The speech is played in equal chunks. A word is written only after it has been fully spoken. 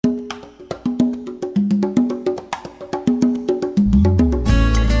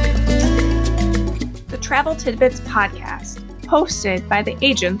Travel Tidbits podcast, hosted by the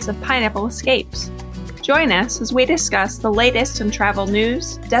agents of Pineapple Escapes. Join us as we discuss the latest in travel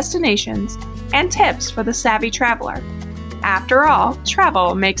news, destinations, and tips for the savvy traveler. After all,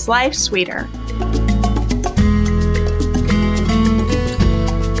 travel makes life sweeter.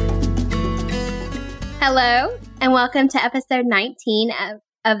 Hello, and welcome to episode 19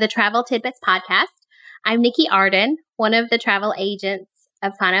 of the Travel Tidbits podcast. I'm Nikki Arden, one of the travel agents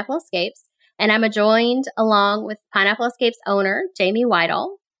of Pineapple Escapes, and I'm joined along with Pineapple Escapes owner, Jamie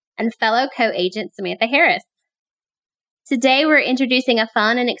Whittle, and fellow co-agent, Samantha Harris. Today, we're introducing a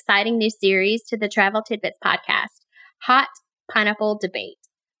fun and exciting new series to the Travel Tidbits podcast, Hot Pineapple Debate,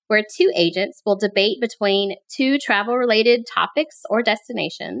 where two agents will debate between two travel-related topics or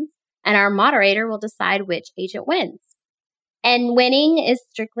destinations, and our moderator will decide which agent wins. And winning is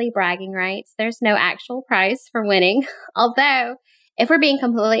strictly bragging rights. There's no actual prize for winning. Although, if we're being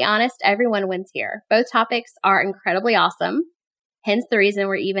completely honest, everyone wins here. Both topics are incredibly awesome, hence the reason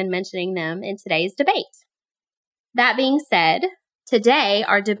we're even mentioning them in today's debate. That being said, today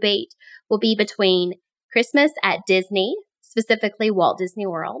our debate will be between Christmas at Disney, specifically Walt Disney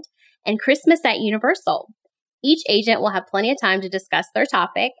World, and Christmas at Universal. Each agent will have plenty of time to discuss their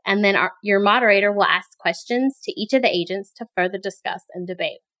topic, and then your moderator will ask questions to each of the agents to further discuss and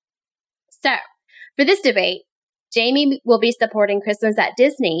debate. So, for this debate, Jamie will be supporting Christmas at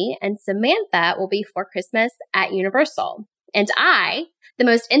Disney, and Samantha will be for Christmas at Universal. And I, the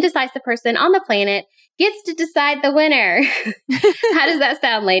most indecisive person on the planet, gets to decide the winner. How does that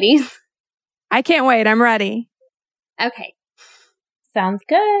sound, ladies? I can't wait. I'm ready. Okay. Sounds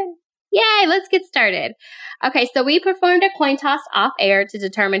good. Yay, let's get started. Okay, so we performed a coin toss off air to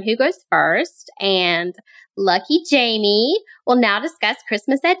determine who goes first, and lucky Jamie will now discuss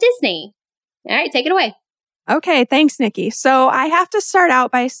Christmas at Disney. All right, take it away. Okay, thanks, Nikki. So I have to start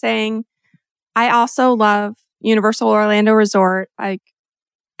out by saying I also love Universal Orlando Resort. Like,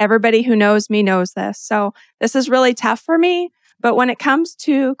 everybody who knows me knows this. So this is really tough for me. But when it comes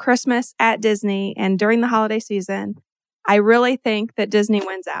to Christmas at Disney and during the holiday season, I really think that Disney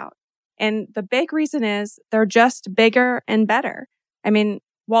wins out. And the big reason is they're just bigger and better. I mean,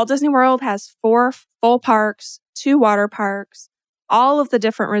 Walt Disney World has 4 full parks, 2 water parks, all of the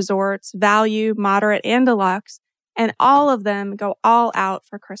different resorts, value, moderate, and deluxe, and all of them go all out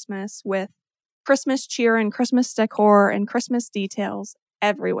for Christmas with Christmas cheer and Christmas decor and Christmas details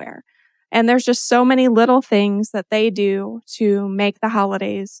everywhere. And there's just so many little things that they do to make the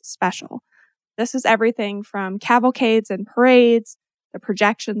holidays special. This is everything from cavalcades and parades, the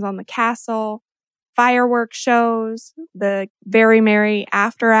projections on the castle, fireworks shows, the very merriest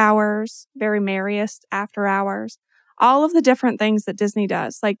after hours, all of the different things that Disney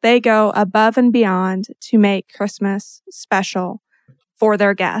does. Like, they go above and beyond to make Christmas special for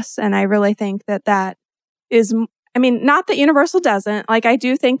their guests. And I really think that is, I mean, not that Universal doesn't. Like, I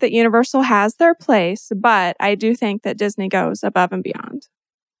do think that Universal has their place, but I do think that Disney goes above and beyond.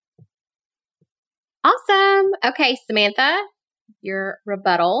 Awesome. Okay, Samantha, your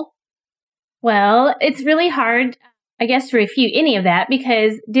rebuttal. Well, it's really hard, I guess, to refute any of that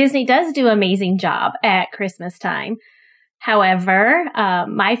because Disney does do an amazing job at Christmas time. However,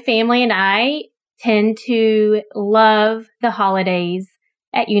 my family and I tend to love the holidays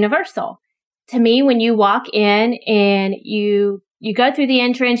at Universal. To me, when you walk in and you go through the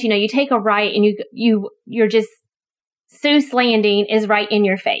entrance, you take a right and you're just, Seuss Landing is right in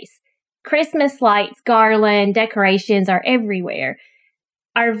your face. Christmas lights, garland, decorations are everywhere.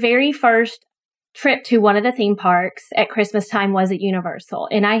 Our very first trip to one of the theme parks at Christmas time was at Universal,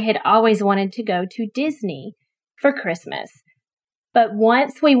 and I had always wanted to go to Disney for Christmas. But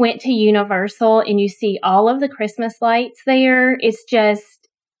once we went to Universal and you see all of the Christmas lights there, it's just,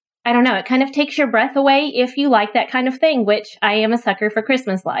 I don't know, it kind of takes your breath away if you like that kind of thing, which I am a sucker for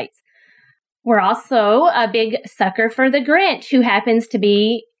Christmas lights. We're also a big sucker for the Grinch, who happens to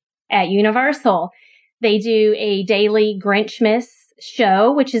be at Universal. They do a daily Grinchmas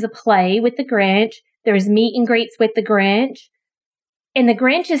show, which is a play with the Grinch. There's meet and greets with the Grinch. And the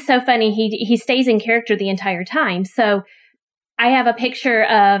Grinch is so funny, he stays in character the entire time. So I have a picture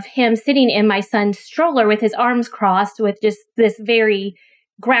of him sitting in my son's stroller with his arms crossed with just this very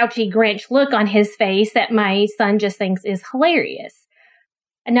grouchy Grinch look on his face that my son just thinks is hilarious.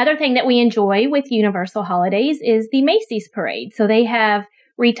 Another thing that we enjoy with Universal holidays is the Macy's parade. So they have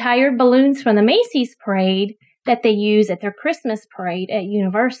retired balloons from the Macy's parade that they use at their Christmas parade at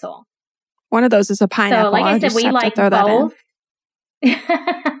Universal. One of those is a pineapple. So, like I said, we like both.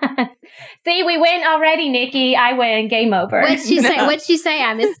 See, we win already, Nikki. I win. Game over. What'd she say? What'd she say?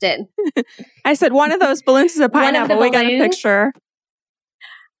 I missed it. I said one of those balloons is a pineapple. We got a picture.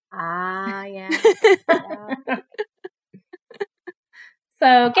 Yeah.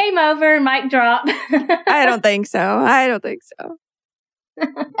 So game over, mic drop. I don't think so.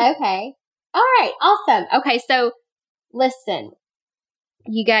 Okay. All right. Awesome. Okay. So listen,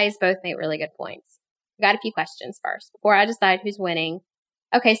 you guys both made really good points. I got a few questions first before I decide who's winning.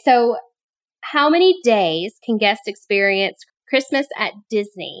 Okay. So how many days can guests experience Christmas at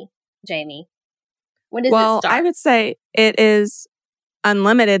Disney, Jamie? When does it start? I would say it is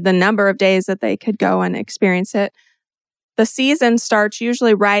unlimited, the number of days that they could go and experience it. The season starts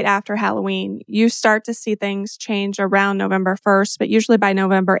usually right after Halloween. You start to see things change around November 1st, but usually by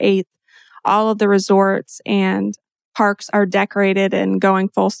November 8th, all of the resorts and parks are decorated and going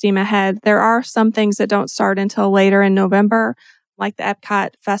full steam ahead. There are some things that don't start until later in November, like the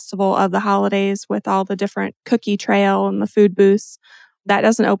Epcot Festival of the Holidays with all the different cookie trail and the food booths. That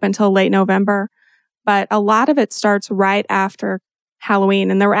doesn't open until late November. But a lot of it starts right after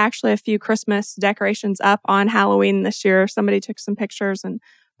Halloween. And there were actually a few Christmas decorations up on Halloween this year. Somebody took some pictures and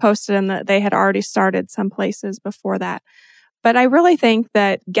posted them that they had already started some places before that. But I really think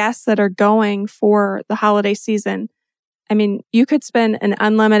that guests that are going for the holiday season, I mean, you could spend an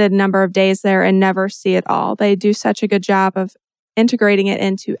unlimited number of days there and never see it all. They do such a good job of integrating it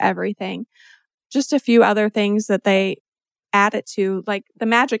into everything. Just a few other things that they add it to, like the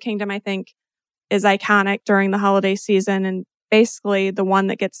Magic Kingdom, I think, is iconic during the holiday season and basically the one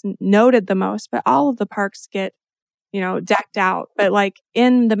that gets noted the most, but all of the parks get, decked out. But like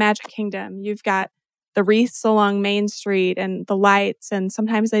in the Magic Kingdom, you've got the wreaths along Main Street and the lights, and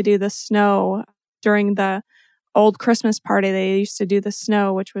sometimes they do the snow. During the old Christmas party, they used to do the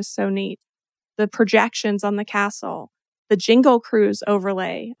snow, which was so neat. The projections on the castle, the Jingle Cruise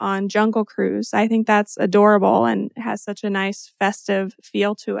overlay on Jungle Cruise. I think that's adorable and has such a nice festive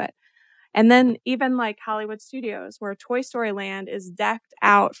feel to it. And then even like Hollywood Studios, where Toy Story Land is decked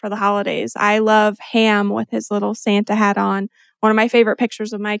out for the holidays. I love Ham with his little Santa hat on. One of my favorite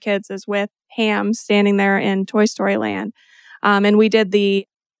pictures of my kids is with Ham standing there in Toy Story Land. And we did the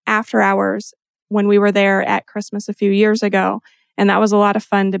after hours when we were there at Christmas a few years ago. And that was a lot of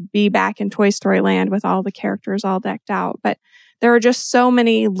fun to be back in Toy Story Land with all the characters all decked out. But there are just so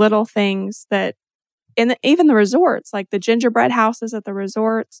many little things that, even the resorts, like the gingerbread houses at the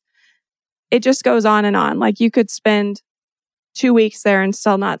resorts, it just goes on and on. Like you could spend 2 weeks there and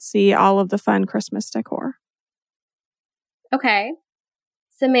still not see all of the fun Christmas decor. Okay.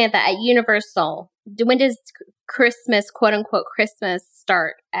 Samantha, at Universal, when does Christmas, quote unquote, Christmas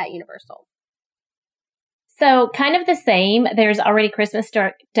start at Universal? So kind of the same. There's already Christmas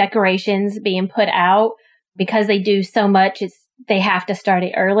decorations being put out because they do so much. They have to start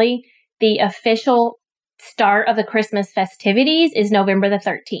it early. The official start of the Christmas festivities is November the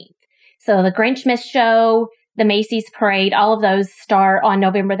 13th. So the Grinchmas show, the Macy's parade, all of those start on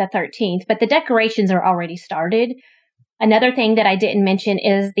November the 13th, but the decorations are already started. Another thing that I didn't mention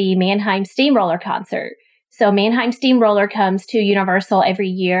is the Mannheim Steamroller concert. So Mannheim Steamroller comes to Universal every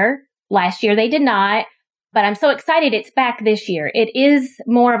year. Last year they did not, but I'm so excited it's back this year. It is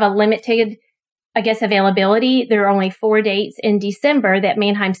more of a limited, availability. There are only 4 dates in December that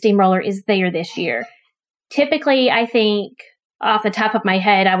Mannheim Steamroller is there this year. Typically, I think, off the top of my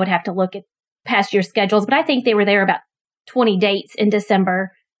head, I would have to look at past year schedules, but I think they were there about 20 dates in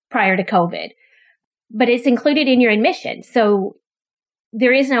December prior to COVID. But it's included in your admission. So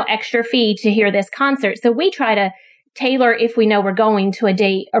there is no extra fee to hear this concert. So we try to tailor, if we know we're going, to a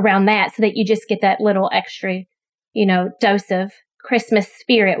date around that so that you just get that little extra, dose of Christmas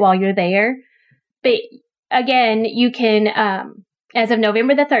spirit while you're there. But again, you can, as of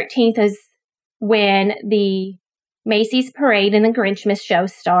November the 13th is when the Macy's parade and the Grinchmas show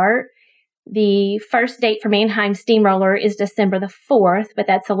start. The first date for Mannheim Steamroller is December the 4th, but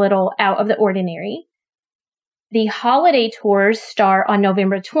that's a little out of the ordinary. The holiday tours start on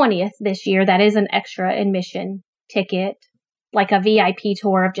November 20th this year. That is an extra admission ticket, like a VIP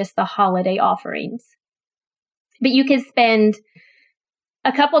tour of just the holiday offerings. But you can spend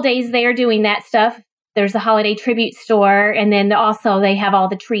a couple days there doing that stuff. There's the holiday tribute store, and then also they have all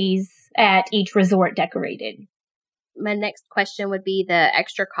the trees at each resort decorated. My next question would be the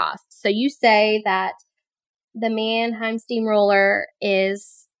extra cost. So you say that the Mannheim Steamroller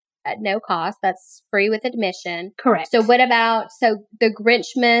is at no cost. That's free with admission. Correct. So what about, the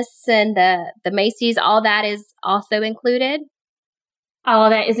Grinchmas and the Macy's, all that is also included? All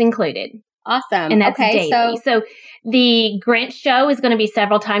of that is included. Awesome. And that's okay, daily. So the Grinch show is going to be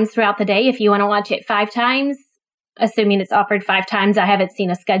several times throughout the day. If you want to watch it 5 times, assuming it's offered 5 times. I haven't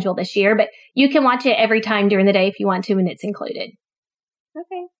seen a schedule this year, but you can watch it every time during the day if you want to, and it's included.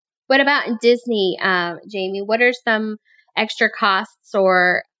 Okay. What about Disney, Jamie? What are some extra costs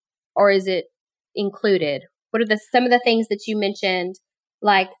or or is it included? What are some of the things that you mentioned,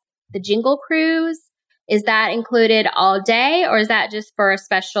 like the Jingle Cruise? Is that included all day, or is that just for a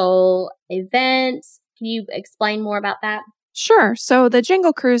special event? Can you explain more about that? Sure. So the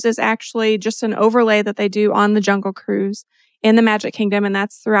Jingle Cruise is actually just an overlay that they do on the Jungle Cruise in the Magic Kingdom, and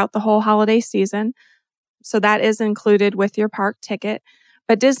that's throughout the whole holiday season. So that is included with your park ticket.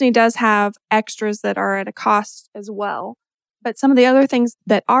 But Disney does have extras that are at a cost as well. But some of the other things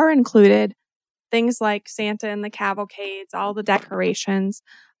that are included, things like Santa and the cavalcades, all the decorations.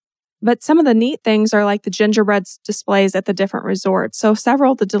 But some of the neat things are like the gingerbread displays at the different resorts. So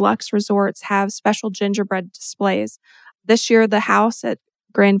several of the deluxe resorts have special gingerbread displays. This year, the house at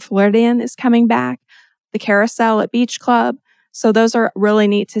Grand Floridian is coming back, the carousel at Beach Club. So those are really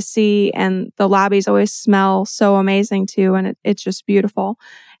neat to see. And the lobbies always smell so amazing too. And it's just beautiful.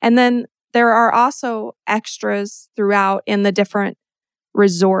 And then there are also extras throughout in the different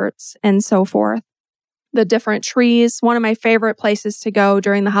resorts and so forth. The different trees. One of my favorite places to go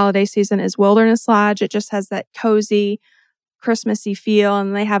during the holiday season is Wilderness Lodge. It just has that cozy, Christmassy feel,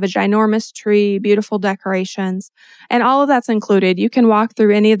 and they have a ginormous tree, beautiful decorations, and all of that's included. You can walk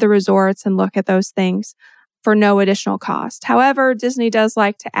through any of the resorts and look at those things for no additional cost. However, Disney does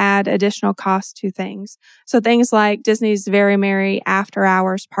like to add additional cost to things. So things like Disney's Very Merry After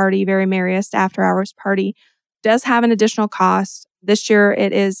Hours Party, Very Merriest After Hours Party, does have an additional cost. This year,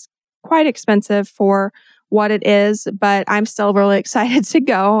 it is quite expensive for what it is, but I'm still really excited to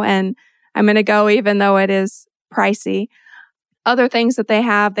go, and I'm going to go even though it is pricey. Other things that they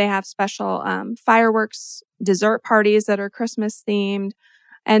have special fireworks, dessert parties that are Christmas themed,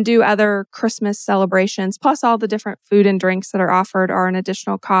 and do other Christmas celebrations. Plus all the different food and drinks that are offered are an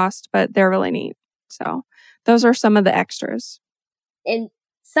additional cost, but they're really neat. So those are some of the extras. And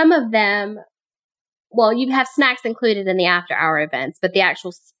some of them, well, you have snacks included in the after hour events, but the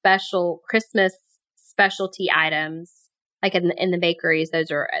actual special Christmas specialty items, like in the bakeries,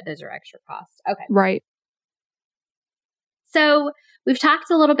 those are extra cost. Okay. Right. So we've talked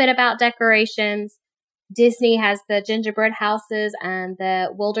a little bit about decorations. Disney has the gingerbread houses and the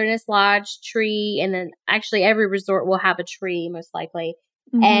Wilderness Lodge tree. And then actually every resort will have a tree, most likely.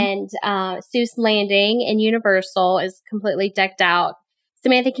 Mm-hmm. And Seuss Landing in Universal is completely decked out.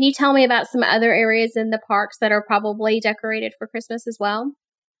 Samantha, can you tell me about some other areas in the parks that are probably decorated for Christmas as well?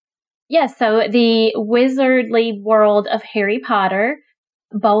 Yes, so the Wizardly World of Harry Potter,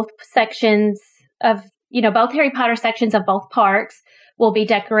 both Harry Potter sections of both parks will be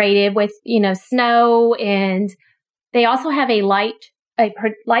decorated with, snow, and they also have a light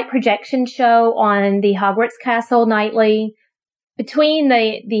projection show on the Hogwarts Castle nightly. Between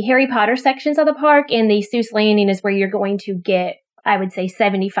the Harry Potter sections of the park and the Seuss Landing is where you're going to get, I would say,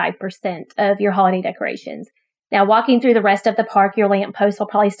 75% of your holiday decorations. Now, walking through the rest of the park, your lamppost will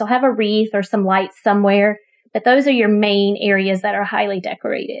probably still have a wreath or some lights somewhere, but those are your main areas that are highly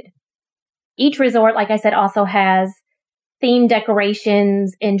decorated. Each resort, like I said, also has themed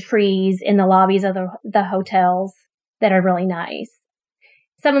decorations and trees in the lobbies of the hotels that are really nice.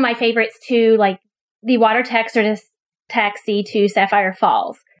 Some of my favorites too, like the water taxi to Sapphire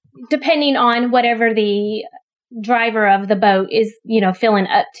Falls, depending on whatever the driver of the boat is, filling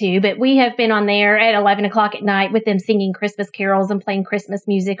up to. But we have been on there at 11 o'clock at night with them singing Christmas carols and playing Christmas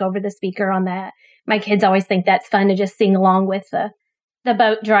music over the speaker on that. My kids always think that's fun to just sing along with the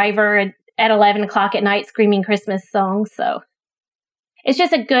boat driver at 11 o'clock at night screaming Christmas songs. So it's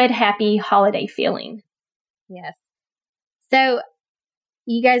just a good, happy holiday feeling. Yes. So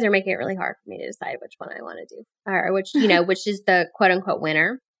you guys are making it really hard for me to decide which one I want to do, or which is the quote unquote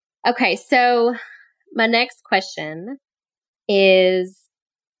winner. Okay. So my next question is,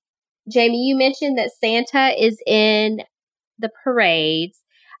 Jamie, you mentioned that Santa is in the parades.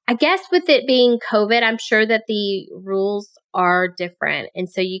 I guess with it being COVID, I'm sure that the rules are different. And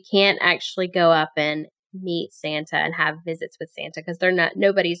so you can't actually go up and meet Santa and have visits with Santa because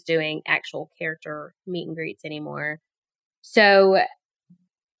nobody's doing actual character meet and greets anymore. So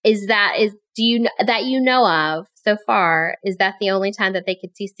do you know of so far, is that the only time that they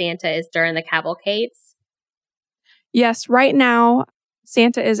could see Santa is during the cavalcades? Yes, right now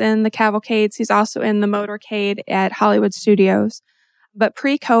Santa is in the cavalcades. He's also in the motorcade at Hollywood Studios. But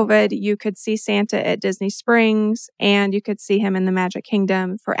pre-COVID, you could see Santa at Disney Springs and you could see him in the Magic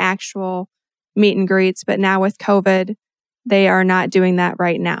Kingdom for actual meet and greets. But now with COVID, they are not doing that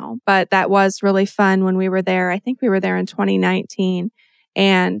right now. But that was really fun when we were there. I think we were there in 2019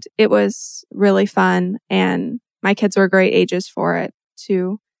 and it was really fun. And my kids were great ages for it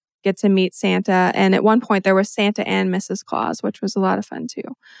to get to meet Santa. And at one point there was Santa and Mrs. Claus, which was a lot of fun too.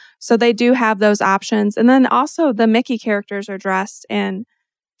 So they do have those options. And then also the Mickey characters are dressed in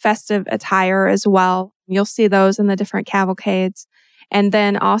festive attire as well. You'll see those in the different cavalcades. And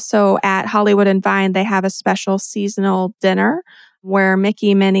then also at Hollywood and Vine, they have a special seasonal dinner where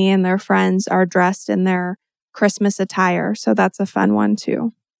Mickey, Minnie, and their friends are dressed in their Christmas attire. So that's a fun one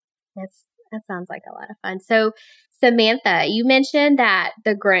too. That sounds like a lot of fun. So Samantha, you mentioned that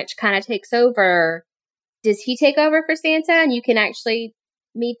the Grinch kind of takes over. Does he take over for Santa and you can actually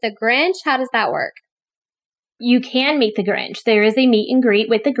meet the Grinch? How does that work? You can meet the Grinch. There is a meet and greet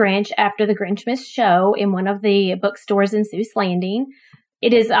with the Grinch after the Grinchmas show in one of the bookstores in Seuss Landing.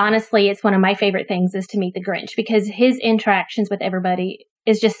 It is honestly, it's one of my favorite things is to meet the Grinch because his interactions with everybody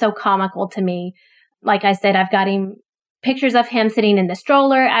is just so comical to me. Like I said, I've got pictures of him sitting in the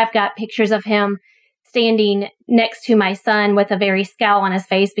stroller. I've got pictures of him standing next to my son with a very scowl on his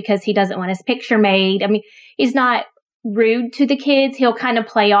face because he doesn't want his picture made. I mean, he's not rude to the kids. He'll kind of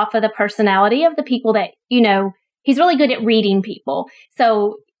play off of the personality of the people that, he's really good at reading people.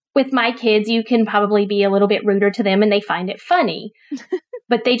 So with my kids, you can probably be a little bit ruder to them and they find it funny,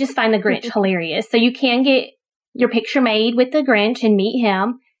 but they just find the Grinch hilarious. So you can get your picture made with the Grinch and meet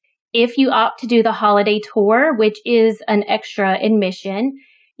him. If you opt to do the holiday tour, which is an extra admission,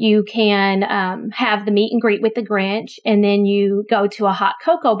 you can have the meet and greet with the Grinch, and then you go to a hot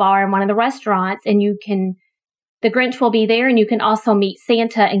cocoa bar in one of the restaurants, and the Grinch will be there, and you can also meet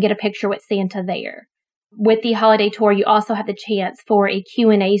Santa and get a picture with Santa there. With the holiday tour, you also have the chance for a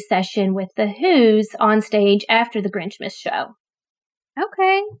Q&A session with the Who's on stage after the Grinchmas show.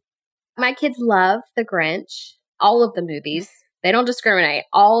 Okay. My kids love the Grinch, all of the movies. They don't discriminate.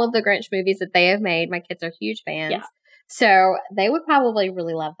 All of the Grinch movies that they have made, my kids are huge fans. Yeah. So they would probably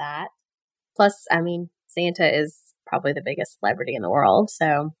really love that. Plus, Santa is probably the biggest celebrity in the world.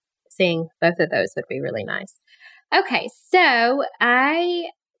 So seeing both of those would be really nice. Okay, so I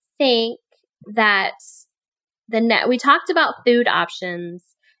think that we talked about food options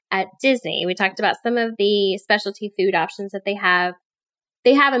at Disney. We talked about some of the specialty food options that they have.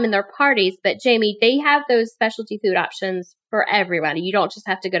 They have them in their parties, but Jamie, they have those specialty food options for everybody. You don't just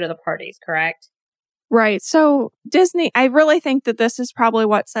have to go to the parties, correct? Right. So Disney, I really think that this is probably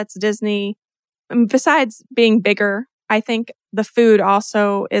what sets Disney, besides being bigger, I think the food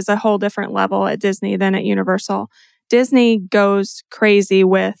also is a whole different level at Disney than at Universal. Disney goes crazy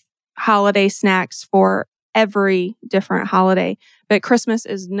with holiday snacks for every different holiday, but Christmas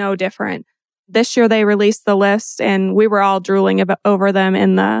is no different. This year they released the list and we were all drooling over them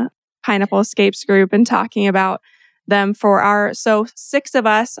in the Pineapple Escapes group and talking about them so 6 of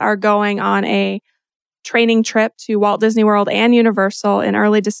us are going on a training trip to Walt Disney World and Universal in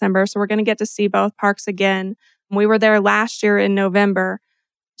early December. So we're going to get to see both parks again. We were there last year in November.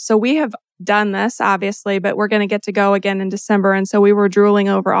 So we have done this, obviously, but we're going to get to go again in December. And so we were drooling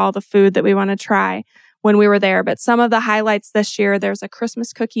over all the food that we want to try when we were there. But some of the highlights this year, there's a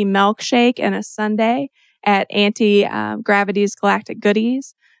Christmas cookie milkshake and a sundae at Auntie Gravity's Galactic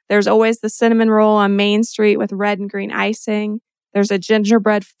Goodies. There's always the cinnamon roll on Main Street with red and green icing. There's a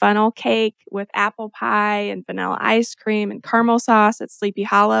gingerbread funnel cake with apple pie and vanilla ice cream and caramel sauce at Sleepy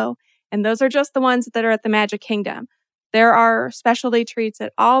Hollow. And those are just the ones that are at the Magic Kingdom. There are specialty treats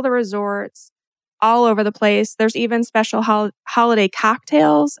at all the resorts, all over the place. There's even special holiday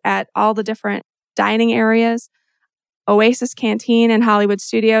cocktails at all the different dining areas. Oasis Canteen in Hollywood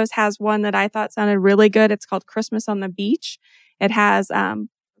Studios has one that I thought sounded really good. It's called Christmas on the Beach. It has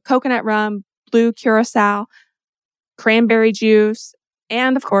coconut rum, blue curacao, cranberry juice,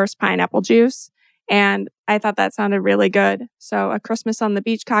 and of course, pineapple juice. And I thought that sounded really good. So a Christmas on the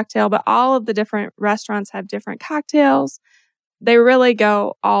Beach cocktail, but all of the different restaurants have different cocktails. They really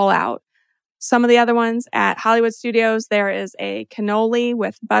go all out. Some of the other ones at Hollywood Studios, there is a cannoli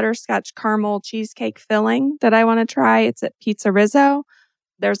with butterscotch caramel cheesecake filling that I want to try. It's at Pizza Rizzo.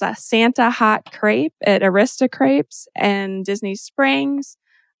 There's a Santa hot crepe at Arista Crepes and Disney Springs.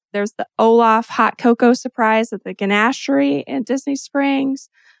 There's the Olaf hot cocoa surprise at the Ganachery in Disney Springs.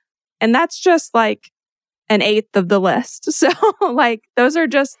 And that's just like an eighth of the list. So those are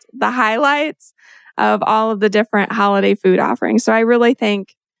just the highlights of all of the different holiday food offerings. So I really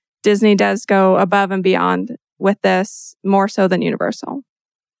think Disney does go above and beyond with this more so than Universal.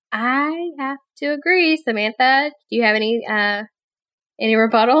 I have to agree, Samantha. Do you have any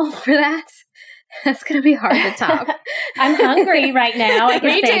rebuttal for that? That's going to be hard to top. I'm hungry right now. I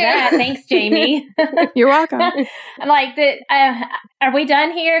can say that. Thanks, Jamie. You're welcome. I'm like, are we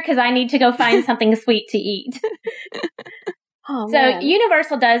done here? Because I need to go find something sweet to eat.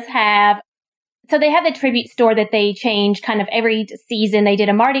 Universal does have, so they have the tribute store that they change kind of every season. They did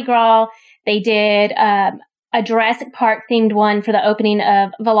a Mardi Gras. They did a Jurassic Park themed one for the opening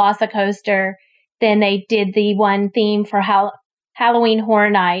of Velocicoaster. Then they did the one theme for Halloween Horror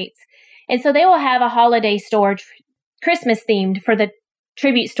Nights. And so they will have a holiday store, Christmas themed, for the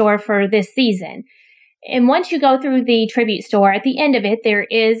tribute store for this season. And once you go through the tribute store, at the end of it, there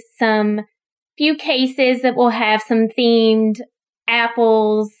is some few cases that will have some themed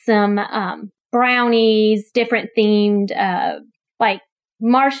apples, some brownies, different themed, like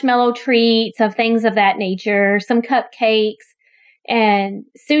marshmallow treats of things of that nature, some cupcakes, and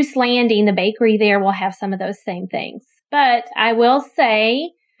Seuss Landing, the bakery there, will have some of those same things. But I will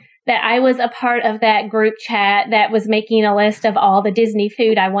say that I was a part of that group chat that was making a list of all the Disney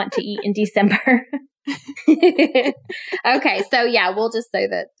food I want to eat in December. Okay, so yeah, we'll just say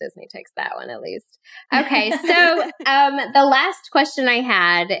that Disney takes that one at least. Okay, so the last question I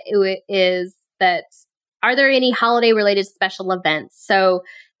had is that, are there any holiday related special events? So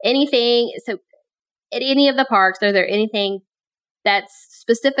at any of the parks, are there anything that's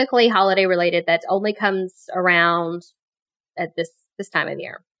specifically holiday related that only comes around at this time of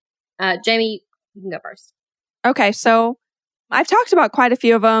year? Jamie, you can go first. Okay, so I've talked about quite a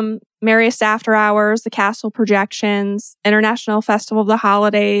few of them. Merriest After Hours, the Castle Projections, International Festival of the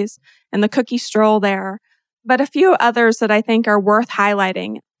Holidays, and the Cookie Stroll there. But a few others that I think are worth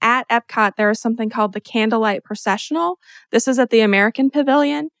highlighting. At Epcot, there is something called the Candlelight Processional. This is at the American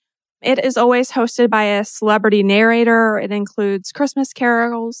Pavilion. It is always hosted by a celebrity narrator. It includes Christmas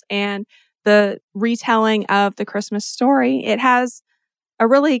carols and the retelling of the Christmas story. It has a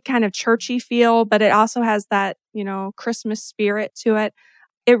really kind of churchy feel, but it also has that, Christmas spirit to it.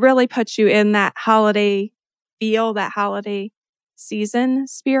 It really puts you in that holiday feel, that holiday season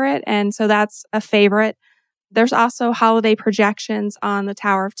spirit. And so that's a favorite. There's also holiday projections on the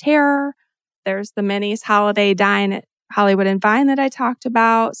Tower of Terror. There's the Minnie's Holiday Dine at Hollywood and Vine that I talked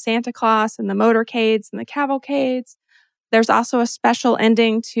about, Santa Claus and the motorcades and the cavalcades. There's also a special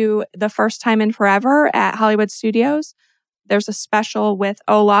ending to The First Time in Forever at Hollywood Studios. There's a special with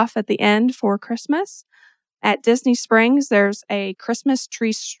Olaf at the end for Christmas. At Disney Springs, there's a Christmas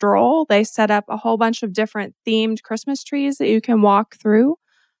tree stroll. They set up a whole bunch of different themed Christmas trees that you can walk through.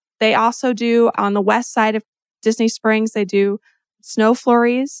 They also do, on the west side of Disney Springs, they do snow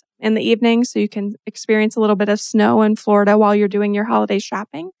flurries in the evening, so you can experience a little bit of snow in Florida while you're doing your holiday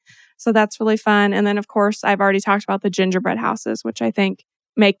shopping. So that's really fun. And then, of course, I've already talked about the gingerbread houses, which I think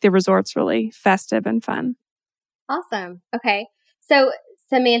make the resorts really festive and fun. Awesome. Okay. So,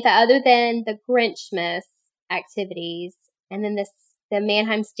 Samantha, other than the Grinchmas activities and then the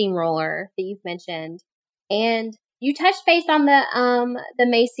Mannheim Steamroller that you've mentioned, and you touched base on the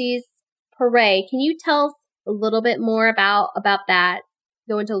Macy's parade. Can you tell us a little bit more about that?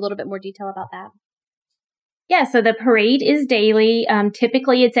 Go into a little bit more detail about that. Yeah, so the parade is daily.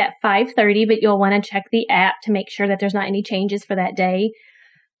 Typically it's at 5:30, but you'll want to check the app to make sure that there's not any changes for that day.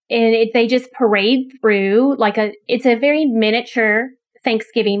 And they just parade through it's a very miniature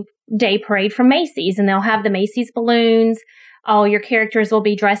Thanksgiving Day parade from Macy's, and they'll have the Macy's balloons. All your characters will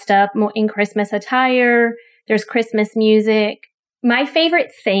be dressed up in Christmas attire. There's Christmas music. My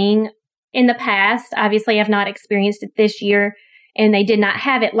favorite thing in the past, obviously I've not experienced it this year, and they did not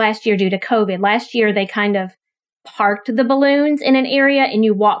have it last year due to COVID. Last year, they kind of parked the balloons in an area and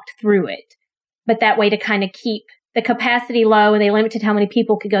you walked through it. But that way to kind of keep the capacity low, and they limited how many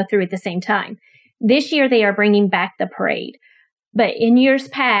people could go through at the same time. This year, they are bringing back the parade. But in years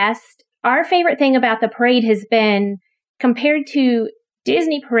past, our favorite thing about the parade has been, compared to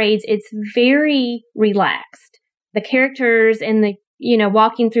Disney parades, it's very relaxed. The characters and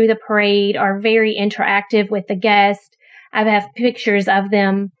walking through the parade are very interactive with the guests. I have pictures of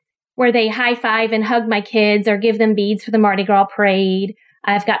them where they high five and hug my kids or give them beads for the Mardi Gras parade.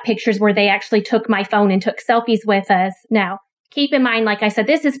 I've got pictures where they actually took my phone and took selfies with us. Now, keep in mind, like I said,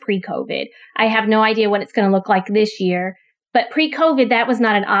 this is pre-COVID. I have no idea what it's going to look like this year. But pre-COVID, that was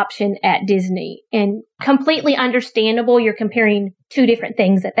not an option at Disney. And completely understandable. You're comparing two different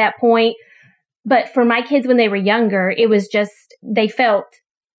things at that point. But for my kids when they were younger, it was just, they felt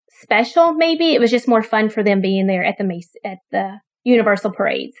special, maybe. It was just more fun for them being there at the Universal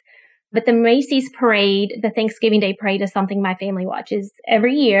parades. But the Macy's parade, the Thanksgiving Day parade, is something my family watches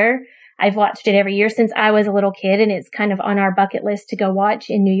every year. I've watched it every year since I was a little kid, and it's kind of on our bucket list to go watch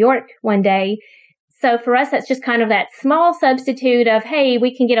in New York one day. So for us, that's just kind of that small substitute of, hey,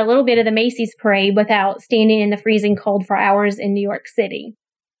 we can get a little bit of the Macy's parade without standing in the freezing cold for hours in New York City.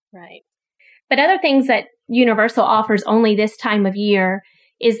 Right. But other things that Universal offers only this time of year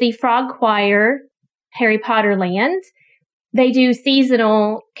is the Frog Choir Harry Potter Land. They do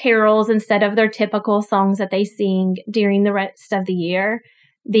seasonal carols instead of their typical songs that they sing during the rest of the year.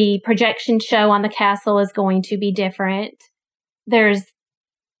 The projection show on the castle is going to be different. There's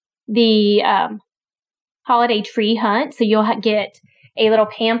the holiday tree hunt. So you'll get a little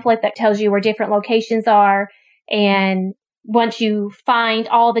pamphlet that tells you where different locations are. And once you find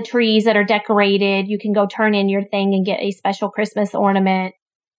all the trees that are decorated, you can go turn in your thing and get a special Christmas ornament.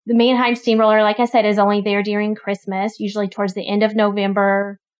 The Mannheim Steamroller, like I said, is only there during Christmas, usually towards the end of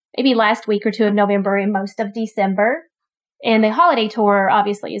November, maybe last week or two of November and most of December. And the holiday tour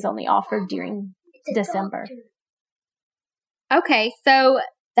obviously is only offered during December. Okay, so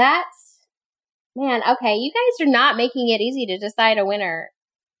okay, you guys are not making it easy to decide a winner.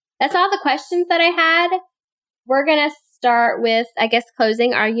 That's all the questions that I had. We're going to start with, I guess,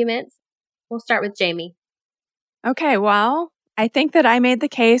 closing arguments. We'll start with Jamie. Okay, well, I think that I made the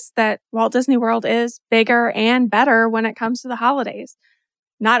case that Walt Disney World is bigger and better when it comes to the holidays.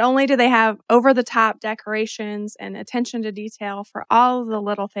 Not only do they have over-the-top decorations and attention to detail for all of the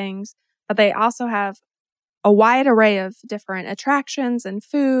little things, but they also have a wide array of different attractions and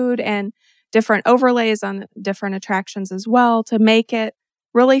food and different overlays on different attractions as well to make it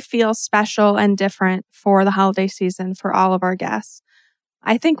really feel special and different for the holiday season for all of our guests.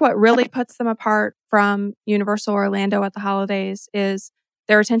 I think what really puts them apart from Universal Orlando at the holidays is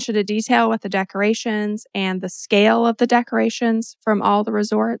their attention to detail with the decorations and the scale of the decorations from all the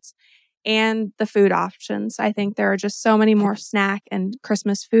resorts and the food options. I think there are just so many more snack and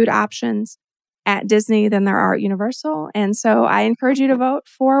Christmas food options at Disney than there are at Universal. And so I encourage you to vote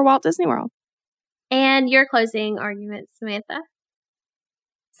for Walt Disney World. And your closing arguments, Samantha?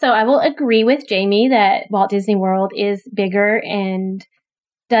 So I will agree with Jamie that Walt Disney World is bigger and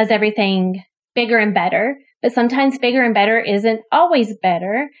does everything bigger and better, but sometimes bigger and better isn't always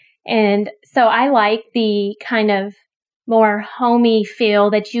better. And so I like the kind of more homey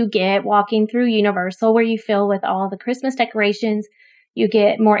feel that you get walking through Universal, where you feel with all the Christmas decorations. You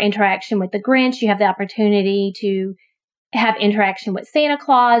get more interaction with the Grinch. You have the opportunity to have interaction with Santa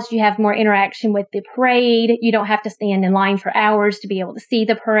Claus. You have more interaction with the parade. You don't have to stand in line for hours to be able to see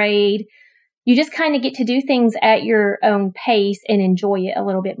the parade. You just kind of get to do things at your own pace and enjoy it a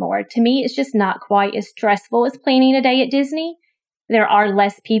little bit more. To me, it's just not quite as stressful as planning a day at Disney. There are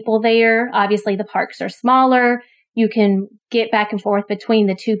less people there. Obviously, the parks are smaller. You can get back and forth between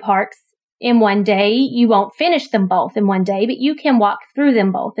the two parks in one day. You won't finish them both in one day, but you can walk through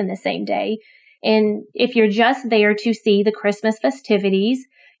them both in the same day. And if you're just there to see the Christmas festivities,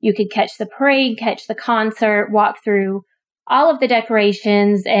 you could catch the parade, catch the concert, walk through all of the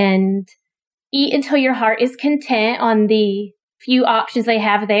decorations, and eat until your heart is content on the few options they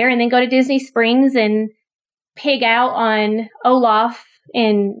have there, and then go to Disney Springs and pig out on Olaf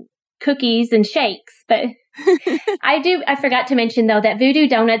and cookies and shakes. But I forgot to mention, though, that Voodoo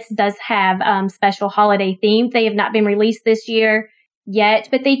Donuts does have special holiday themes. They have not been released this year yet,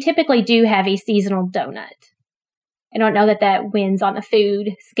 but they typically do have a seasonal donut. I don't know that wins on the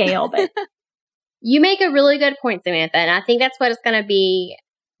food scale, but you make a really good point, Samantha, and I think that's what is going to be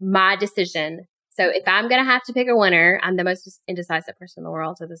my decision. So if I'm going to have to pick a winner, I'm the most indecisive person in the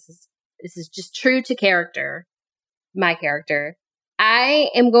world. So this is just true to character, my character. I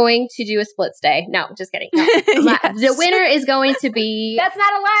am going to do a split stay. No, just kidding. No. Yes. The winner is going to be... That's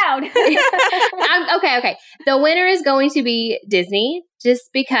not allowed. Okay. The winner is going to be Disney, just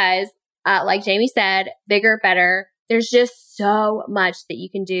because, like Jamie said, bigger, better. There's just so much that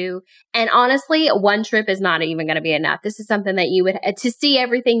you can do. And honestly, one trip is not even going to be enough. This is something that you would, to see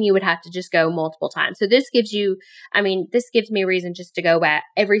everything, you would have to just go multiple times. So this gives me a reason just to go back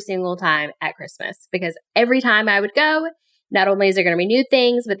every single time at Christmas, because every time I would go, not only is there going to be new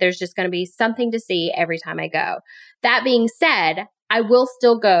things, but there's just going to be something to see every time I go. That being said, I will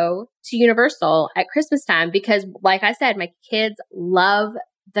still go to Universal at Christmas time because, like I said, my kids love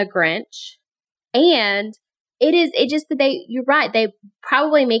the Grinch. And you're right. They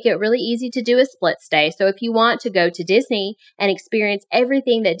probably make it really easy to do a split stay. So if you want to go to Disney and experience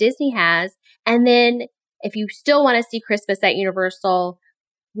everything that Disney has, and then if you still want to see Christmas at Universal,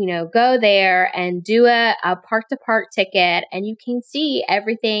 go there and do a park to park ticket, and you can see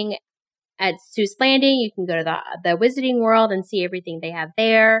everything at Seuss Landing. You can go to the Wizarding World and see everything they have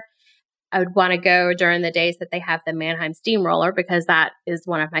there. I would want to go during the days that they have the Mannheim Steamroller, because that is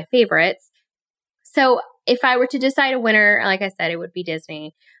one of my favorites. So if I were to decide a winner, like I said, it would be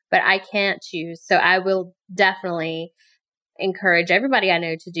Disney, but I can't choose. So I will definitely encourage everybody I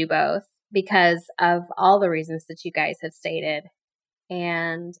know to do both because of all the reasons that you guys have stated.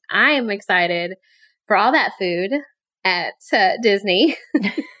 And I am excited for all that food at Disney.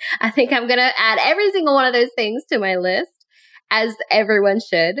 I think I'm going to add every single one of those things to my list, as everyone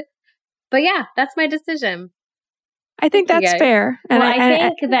should. But yeah, that's my decision. I think that's fair. And I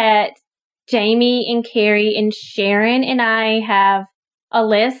think that Jamie and Carrie and Sharon and I have a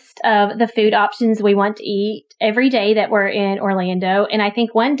list of the food options we want to eat every day that we're in Orlando. And I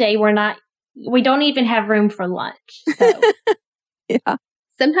think one day we don't even have room for lunch. So. Yeah.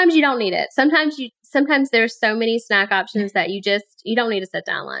 Sometimes you don't need it. Sometimes there's so many snack options that you don't need to sit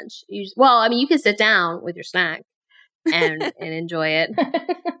down lunch. You can sit down with your snack and enjoy it.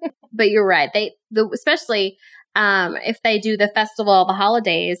 But you're right. Especially if they do the Festival of the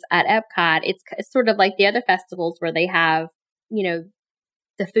Holidays at Epcot, it's sort of like the other festivals where they have, the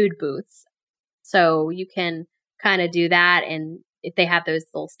food booths. So you can kind of do that. And if they have those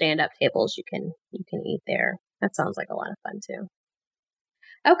little stand-up tables, you can eat there. That sounds like a lot of fun too.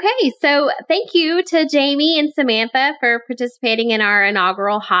 Okay, so thank you to Jamie and Samantha for participating in our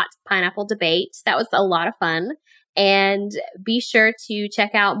inaugural hot pineapple debate. That was a lot of fun. And be sure to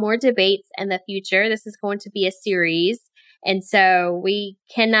check out more debates in the future. This is going to be a series. And so we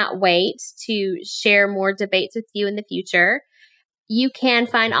cannot wait to share more debates with you in the future. You can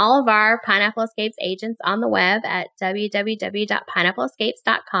find all of our Pineapple Escapes agents on the web at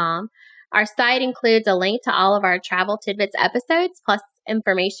www.pineappleescapes.com. Our site includes a link to all of our Travel Tidbits episodes, plus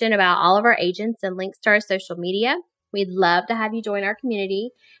information about all of our agents and links to our social media. We'd love to have you join our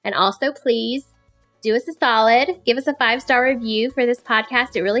community. And also, please do us a solid. Give us a 5-star review for this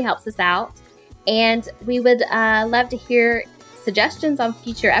podcast. It really helps us out. And we would love to hear suggestions on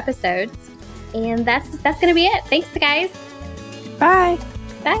future episodes. And that's going to be it. Thanks, guys. Bye.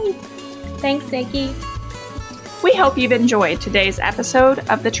 Bye. Thanks, Nikki. We hope you've enjoyed today's episode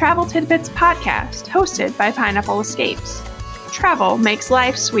of the Travel Tidbits podcast, hosted by Pineapple Escapes. Travel makes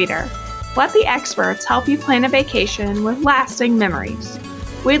life sweeter. Let the experts help you plan a vacation with lasting memories.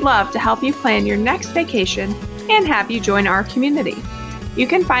 We'd love to help you plan your next vacation and have you join our community. You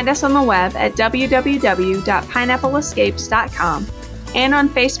can find us on the web at www.pineappleescapes.com and on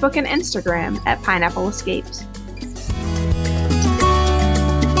Facebook and Instagram at Pineapple Escapes.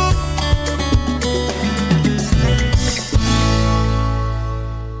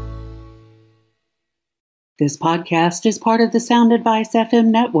 This podcast is part of the Sound Advice FM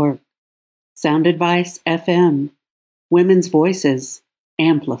network. Sound Advice FM. Women's voices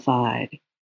amplified.